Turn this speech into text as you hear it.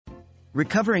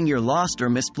Recovering your lost or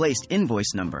misplaced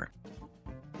invoice number.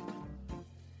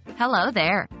 Hello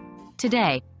there.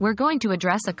 Today, we're going to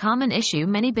address a common issue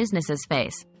many businesses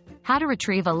face: how to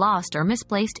retrieve a lost or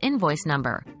misplaced invoice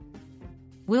number.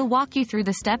 We'll walk you through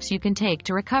the steps you can take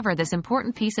to recover this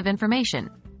important piece of information.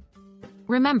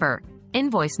 Remember,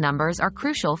 invoice numbers are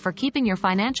crucial for keeping your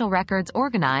financial records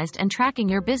organized and tracking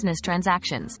your business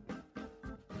transactions.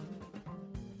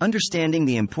 Understanding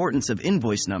the importance of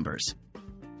invoice numbers.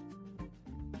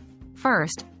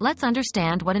 First, let's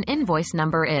understand what an invoice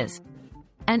number is.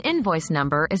 An invoice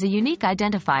number is a unique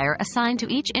identifier assigned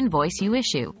to each invoice you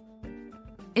issue.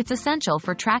 It's essential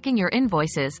for tracking your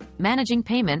invoices, managing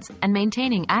payments, and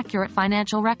maintaining accurate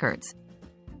financial records.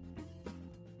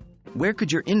 Where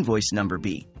could your invoice number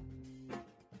be?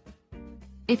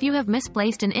 If you have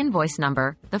misplaced an invoice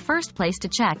number, the first place to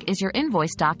check is your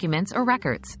invoice documents or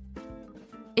records.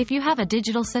 If you have a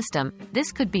digital system,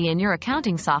 this could be in your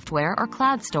accounting software or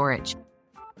cloud storage.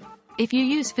 If you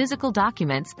use physical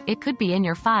documents, it could be in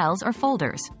your files or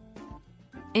folders.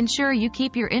 Ensure you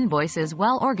keep your invoices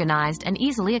well organized and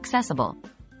easily accessible.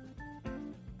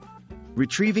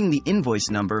 Retrieving the invoice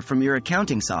number from your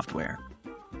accounting software.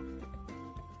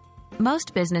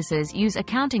 Most businesses use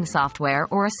accounting software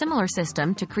or a similar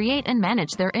system to create and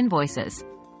manage their invoices.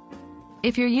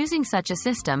 If you're using such a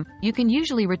system, you can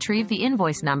usually retrieve the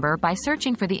invoice number by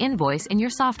searching for the invoice in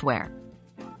your software.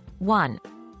 1.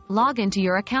 Log into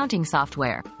your accounting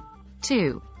software.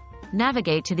 2.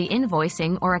 Navigate to the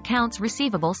invoicing or accounts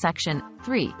receivable section.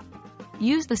 3.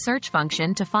 Use the search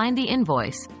function to find the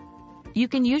invoice. You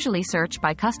can usually search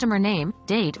by customer name,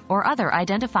 date, or other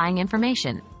identifying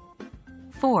information.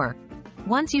 4.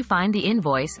 Once you find the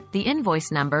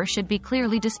invoice number should be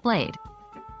clearly displayed.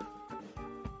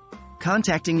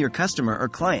 Contacting your customer or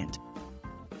client.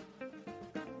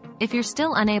 If you're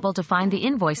still unable to find the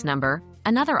invoice number,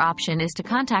 another option is to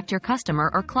contact your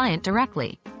customer or client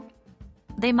directly.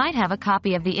 They might have a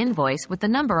copy of the invoice with the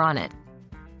number on it.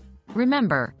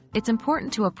 Remember, it's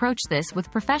important to approach this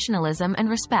with professionalism and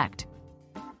respect.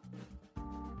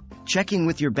 Checking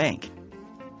with your bank.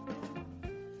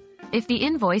 If the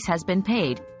invoice has been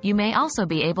paid, you may also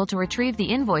be able to retrieve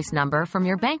the invoice number from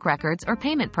your bank records or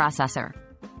payment processor.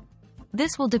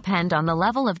 This will depend on the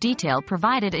level of detail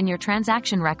provided in your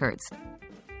transaction records.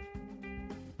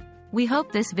 We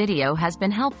hope this video has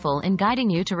been helpful in guiding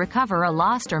you to recover a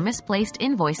lost or misplaced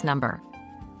invoice number.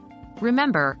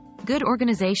 Remember, good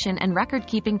organization and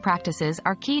record-keeping practices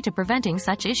are key to preventing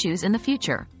such issues in the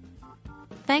future.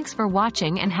 Thanks for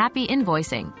watching and happy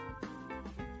invoicing!